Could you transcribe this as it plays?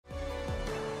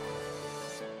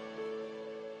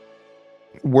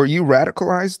Were you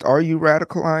radicalized? Are you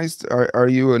radicalized? Are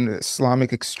you an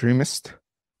Islamic extremist?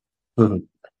 Mhm.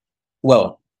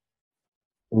 Well,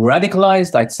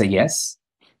 radicalized, I'd say yes.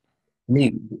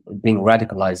 Me being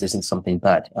radicalized isn't something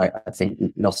bad. I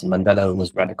think Nelson Mandela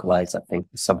was radicalized. I think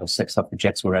some of the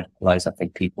suffragettes were radicalized. I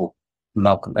think people,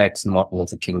 Malcolm X and Martin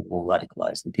Luther King were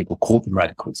radicalized, and people called them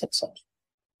radicals and such.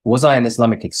 Was I an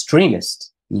Islamic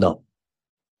extremist? No.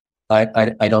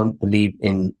 I don't believe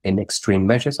in extreme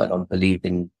measures. I don't believe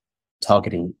in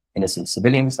targeting innocent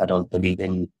civilians. I don't believe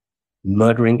in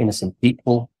murdering innocent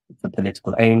people for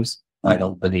political aims. I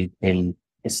don't believe in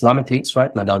Islamically it's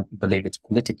right, and I don't believe it's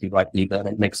politically right either, and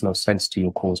it makes no sense to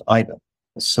your cause either.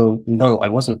 So no, I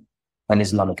wasn't an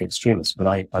Islamic extremist, but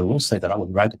I will say that I was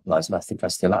radicalized, and I think I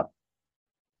still am.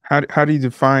 How do you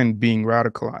define being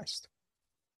radicalized?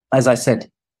 As I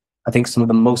said, I think some of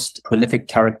the most prolific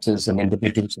characters and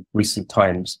individuals of recent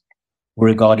times were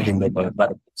regarded in their own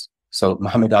radicals. So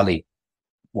Muhammad Ali,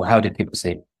 well, how did people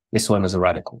see him? They saw him as a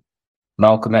radical.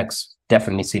 Malcolm X,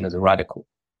 definitely seen as a radical.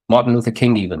 Martin Luther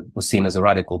King even was seen as a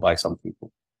radical by some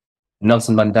people.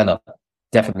 Nelson Mandela,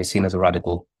 definitely seen as a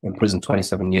radical, imprisoned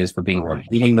 27 years for being one.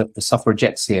 Even the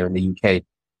suffragettes here in the UK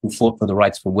who fought for the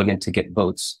rights for women to get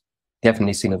votes,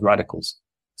 definitely seen as radicals.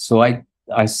 So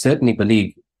I certainly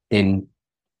believe in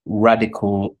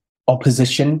radical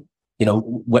opposition. You know,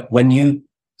 when you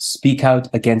speak out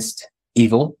against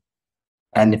evil,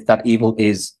 and if that evil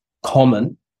is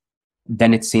common,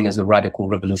 then it's seen as a radical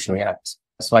revolutionary act.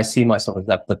 So I see myself as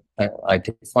that, but I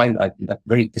define that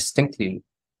very distinctly,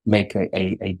 make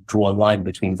a draw a line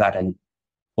between that and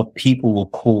what people will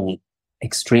call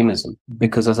extremism.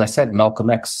 Because as I said, Malcolm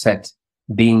X said,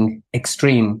 being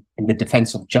extreme in the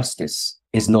defense of justice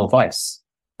is no vice,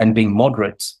 and being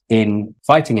moderate in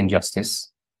fighting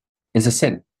injustice is a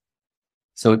sin.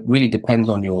 So it really depends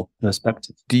on your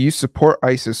perspective. Do you support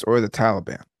ISIS or the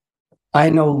Taliban? I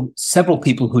know several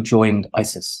people who joined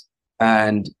ISIS,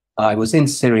 and I was in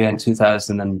Syria in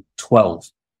 2012.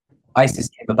 ISIS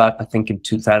came about, I think, in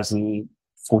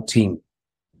 2014.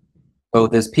 So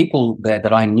there's people there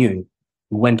that I knew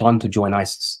who went on to join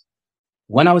ISIS.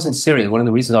 When I was in Syria, one of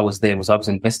the reasons I was there was I was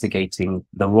investigating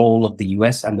the role of the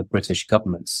US and the British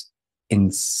governments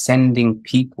in sending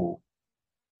people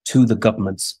to the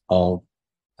governments of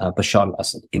Bashar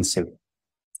al-Assad in Syria.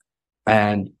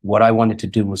 And what I wanted to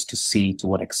do was to see to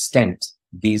what extent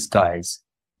these guys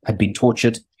had been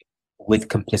tortured with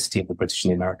complicity of the British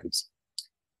and the Americans.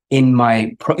 In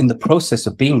the process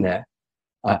of being there,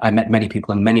 I met many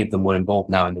people, and many of them were involved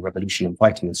now in the revolution and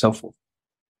fighting and so forth.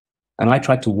 And I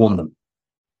tried to warn them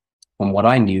from what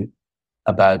I knew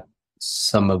about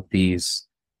some of these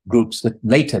groups that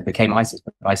later became ISIS,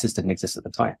 but ISIS didn't exist at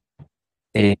the time.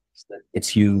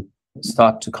 It's you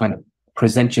start to kind of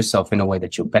present yourself in a way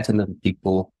that you're better than the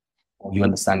people, or you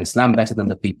understand Islam better than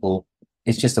the people.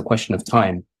 It's just a question of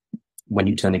time when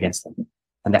you turn against them.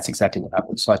 And that's exactly what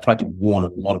happened. So I tried to warn a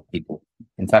lot of people.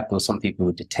 In fact, there were some people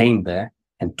who were detained there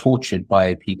and tortured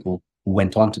by people who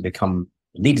went on to become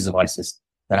leaders of ISIS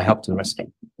that I helped to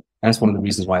rescue. And that's one of the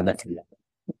reasons why I left them.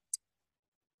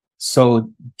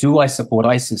 So do I support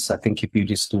ISIS? I think if you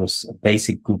just do a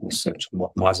basic Google search on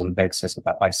what Moazzam Begg says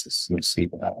about ISIS, you'll see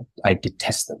that I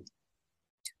detest them.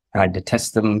 And I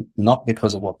detest them not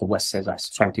because of what the West says. I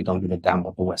frankly don't give a damn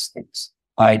what the West thinks.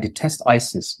 I detest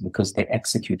ISIS because they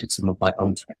executed some of my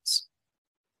own friends,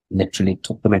 literally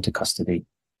took them into custody.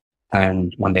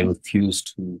 And when they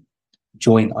refused to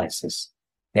join ISIS,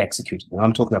 they executed them.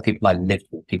 I'm talking about people I lived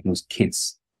with, people whose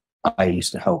kids I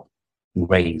used to help and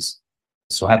raise.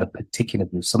 So I have a particular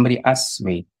view. Somebody asks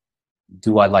me,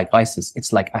 do I like ISIS?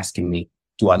 It's like asking me,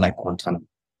 do I like Guantanamo?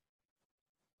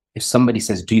 If somebody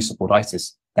says, do you support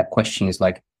ISIS? That question is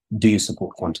like, do you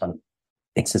support Guantanamo?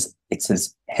 It's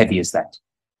as heavy as that.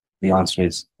 The answer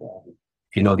is,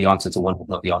 if you know the answer to one, but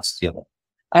not the answer to the other.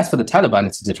 As for the Taliban,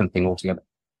 it's a different thing altogether.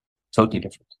 Totally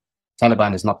different.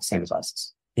 Taliban is not the same as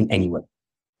ISIS in any way.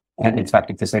 And in fact,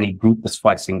 if there's any group that's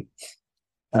fighting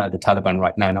the Taliban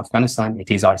right now in Afghanistan, it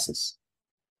is ISIS.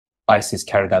 ISIS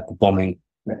carried out the bombing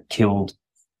that killed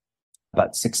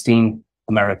about 16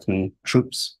 American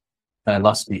troops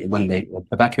last week when they were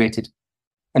evacuated,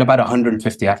 and about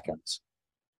 150 Afghans.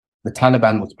 The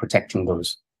Taliban was protecting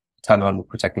those. The Taliban were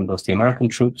protecting both the American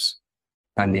troops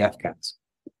and the Afghans.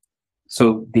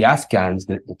 So the Afghans,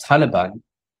 the Taliban,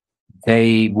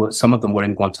 some of them were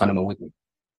in Guantanamo with me.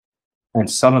 And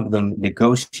some of them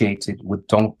negotiated with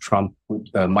Donald Trump,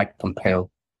 with Mike Pompeo,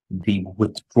 the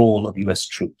withdrawal of US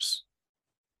troops.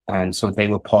 And so they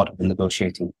were part of the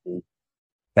negotiating team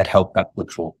that helped that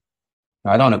withdrawal.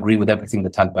 Now, I don't agree with everything the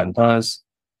Taliban does,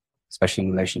 especially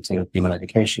in relation to female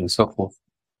education and so forth.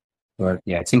 But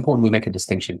yeah, it's important we make a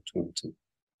distinction between the two.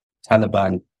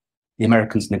 Taliban, the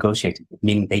Americans negotiated with,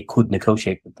 meaning they could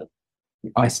negotiate with them.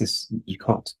 ISIS, you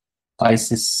can't.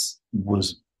 ISIS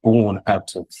was born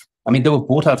out of, I mean, they were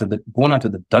born out of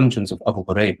the dungeons of Abu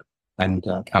Ghraib and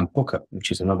Camp Booker,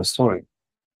 which is another story.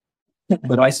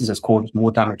 But ISIS has caused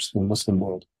more damage to the Muslim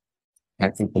world, I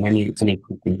think, than any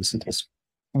group in recent history.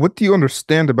 What do you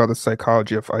understand about the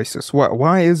psychology of ISIS?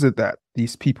 Why is it that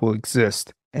these people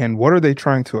exist, and what are they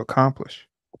trying to accomplish?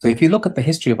 So if you look at the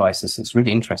history of ISIS, it's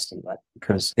really interesting, right?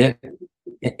 Because there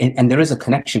is a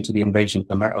connection to the invasion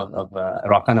of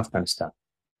Iraq and Afghanistan.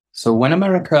 So when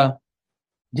America,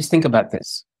 just think about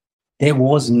this, there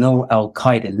was no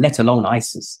Al-Qaeda, let alone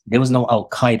ISIS. There was no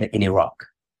Al-Qaeda in Iraq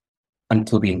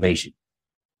until the invasion.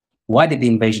 Why did the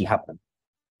invasion happen?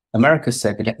 America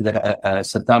said that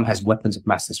Saddam has weapons of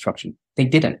mass destruction. They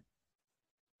didn't.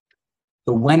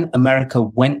 So when America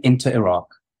went into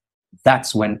Iraq,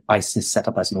 that's when ISIS set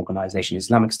up as an organization,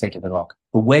 Islamic State of Iraq.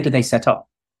 But where did they set up?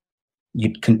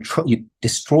 You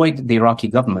destroyed the Iraqi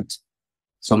government.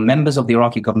 So members of the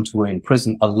Iraqi government who were in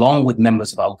prison, along with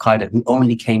members of Al-Qaeda who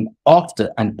only came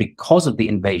after and because of the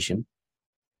invasion,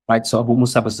 right? So Abu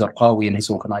Musab al-Zarqawi and his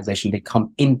organization, they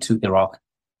come into Iraq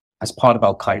as part of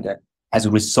Al-Qaeda as a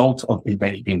result of the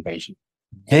invasion.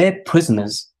 Their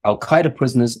prisoners, Al-Qaeda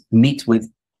prisoners, meet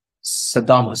with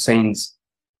Saddam Hussein's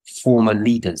former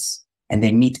leaders, and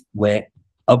they meet where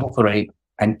Abu Ghraib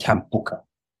and Camp Booker.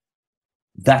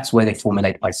 That's where they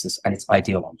formulate ISIS and its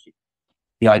ideology.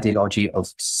 The ideology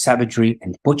of savagery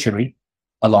and butchery,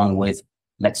 along with,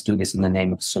 let's do this in the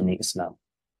name of Sunni Islam.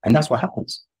 And that's what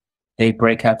happens. They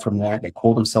break out from there. They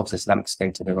call themselves Islamic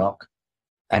State of Iraq.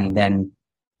 And then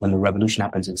when the revolution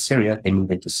happens in Syria, they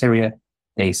move into Syria.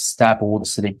 They stab all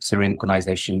the Syrian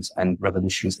organizations and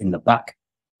revolutions in the back.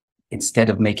 Instead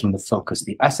of making the focus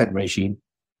the Assad regime,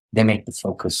 they make the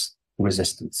focus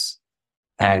resistance.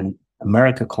 And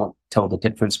America can't tell the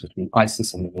difference between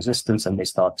ISIS and the resistance, and they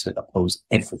start to oppose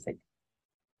everything.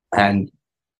 And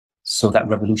so that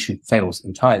revolution fails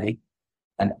entirely,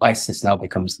 and ISIS now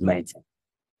becomes the main thing.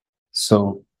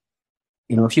 So,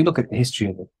 if you look at the history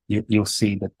of it, you'll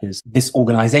see that there's this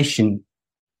organization,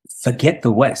 forget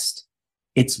the West,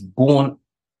 it's born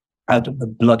out of the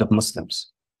blood of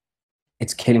Muslims.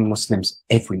 It's killing Muslims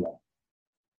everywhere.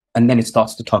 And then it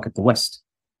starts to target the West.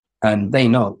 And they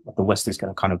know that the West is going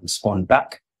to kind of respond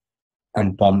back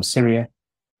and bomb Syria.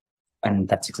 And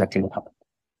that's exactly what happened.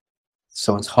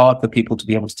 So it's hard for people to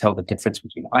be able to tell the difference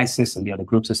between ISIS and the other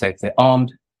groups. To say if they're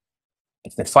armed,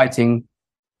 if they're fighting,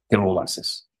 they're all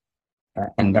ISIS.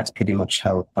 And that's pretty much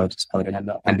how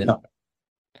it ended up.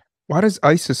 Why does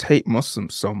ISIS hate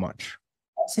Muslims so much?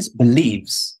 ISIS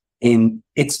believes in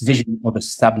its vision of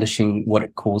establishing what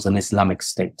it calls an Islamic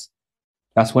State.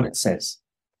 That's what it says.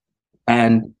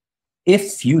 And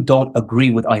if you don't agree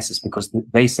with ISIS, because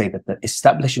they say that the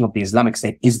establishing of the Islamic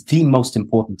State is the most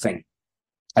important thing,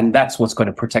 and that's what's going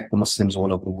to protect the Muslims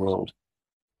all over the world.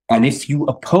 And if you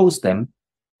oppose them,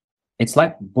 it's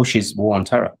like Bush's war on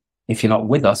terror. If you're not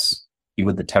with us, you're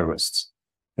with the terrorists.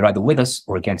 You're either with us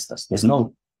or against us. There's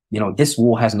no, this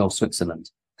war has no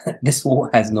Switzerland. This war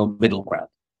has no middle ground.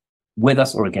 With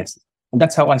us or against us. And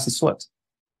that's how ISIS saw it.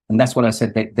 And that's what I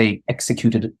said. They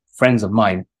executed friends of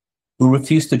mine who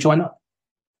refused to join up.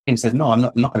 And said, no, I'm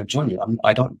not going to join you.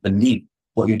 I don't believe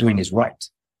what you're doing is right.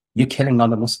 You're killing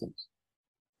other Muslims.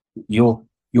 You're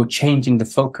changing the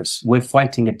focus. We're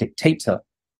fighting a dictator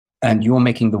and you're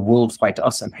making the world fight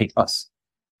us and hate us.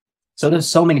 So there's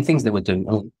so many things they were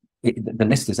doing. The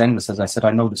list is endless. As I said,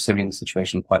 I know the Syrian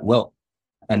situation quite well.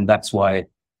 And that's why,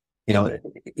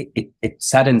 it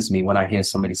saddens me when I hear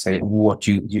somebody say, what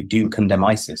do you condemn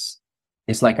ISIS?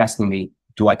 It's like asking me,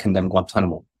 do I condemn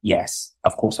Guantanamo? Yes,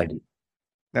 of course I do.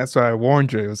 That's why I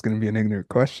warned you it was going to be an ignorant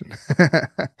question.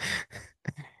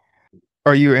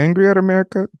 Are you angry at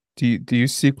America? Do you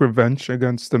seek revenge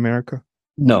against America?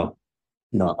 No.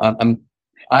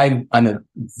 I'm a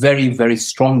very, very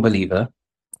strong believer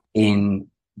in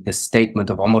the statement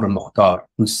of Omar al-Mukhtar,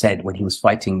 who said when he was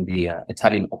fighting the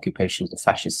Italian occupation, the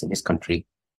fascists in his country,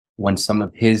 when some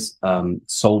of his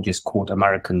soldiers caught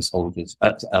American soldiers,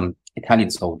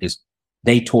 Italian soldiers,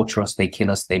 they torture us, they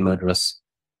kill us, they murder us.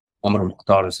 Omar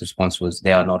al-Mukhtar's response was,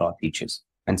 they are not our teachers.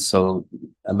 And so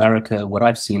America, what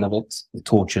I've seen of it, the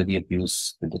torture, the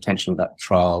abuse, the detention of that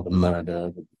trial, the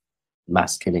murder, the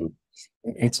mass killing,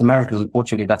 it's America.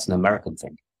 Unfortunately, that's an American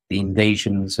thing. The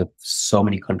invasions of so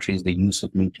many countries, the use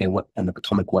of nuclear and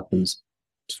atomic weapons,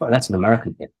 that's an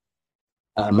American thing.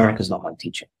 America's not my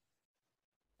teacher.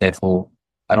 Therefore,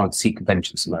 I don't seek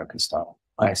vengeance American style.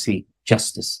 I seek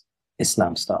justice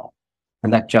Islam style.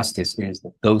 And that justice is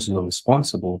that those who are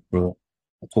responsible for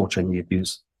the torture and the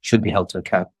abuse should be held to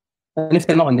account. And if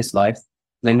they're not in this life,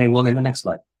 then they will in the next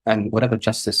life. And whatever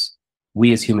justice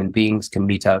we as human beings can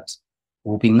mete out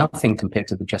will be nothing compared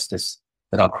to the justice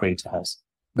that our Creator has.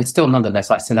 But still, nonetheless,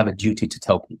 I still have a duty to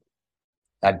tell people.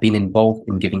 I've been involved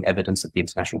in giving evidence at the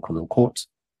International Criminal Court.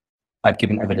 I've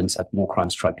given evidence at war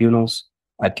crimes tribunals.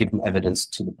 I've given evidence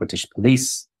to the British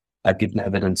police. I've given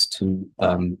evidence to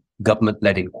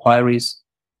government-led inquiries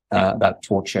about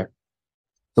torture.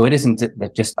 So it isn't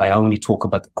that just I only talk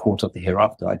about the court of the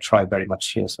hereafter. I try very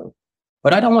much here. So,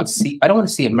 but I don't want to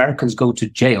see Americans go to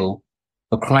jail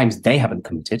for crimes they haven't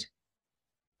committed.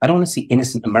 I don't want to see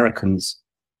innocent Americans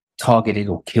targeted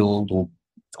or killed or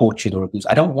tortured or abused.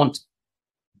 I don't want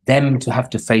them to have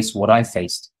to face what I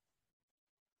faced.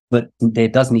 But there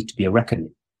does need to be a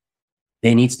reckoning.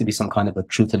 There needs to be some kind of a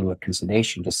truth and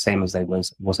reconciliation, the same as there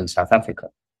was in South Africa.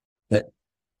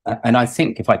 And I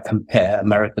think if I compare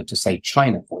America to, say,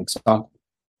 China, for example,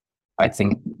 I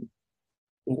think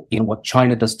what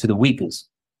China does to the Uyghurs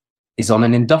is on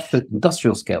an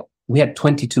industrial scale. We had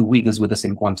 22 Uyghurs with us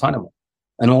in Guantanamo,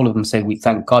 and all of them say, we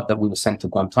thank God that we were sent to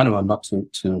Guantanamo and not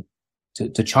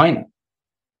to China,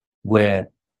 where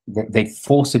they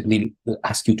forcibly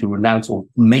ask you to renounce or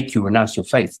make you renounce your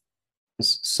faith.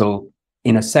 So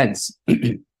in a sense,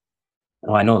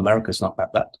 I know America's not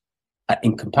like that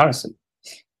in comparison,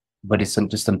 but it's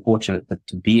just unfortunate that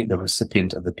to be the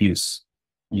recipient of abuse,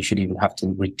 you should even have to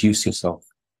reduce yourself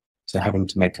to having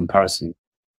to make comparison.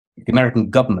 If the American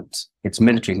government, its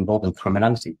military involved in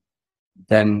criminality,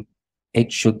 then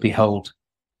it should be held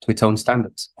to its own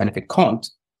standards. And if it can't,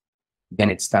 then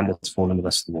its standards fall in the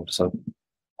rest of the world. So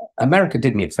America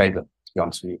did me a favor, to be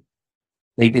honest with you.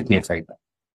 They did me a favor.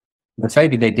 The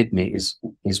favor they did me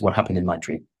is what happened in my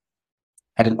dream.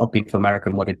 Had it not been for America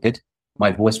and what it did, my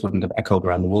voice wouldn't have echoed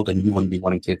around the world, and you wouldn't be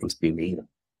wanting to interview me either.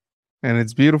 And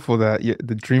it's beautiful that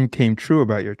the dream came true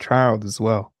about your child as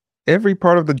well. Every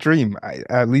part of the dream,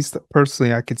 at least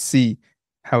personally, I could see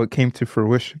how it came to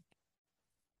fruition.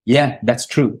 Yeah, that's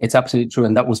true. It's absolutely true.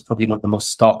 And that was probably not the most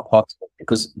stark part of it,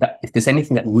 because if there's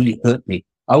anything that really hurt me,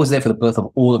 I was there for the birth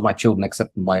of all of my children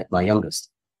except my youngest.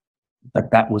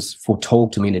 But that was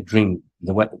foretold to me in a dream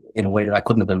in a way that I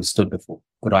couldn't have understood before,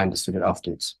 but I understood it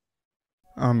afterwards.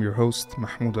 I'm your host,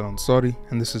 Mahmoud Ansari,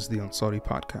 and this is the Ansari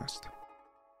Podcast.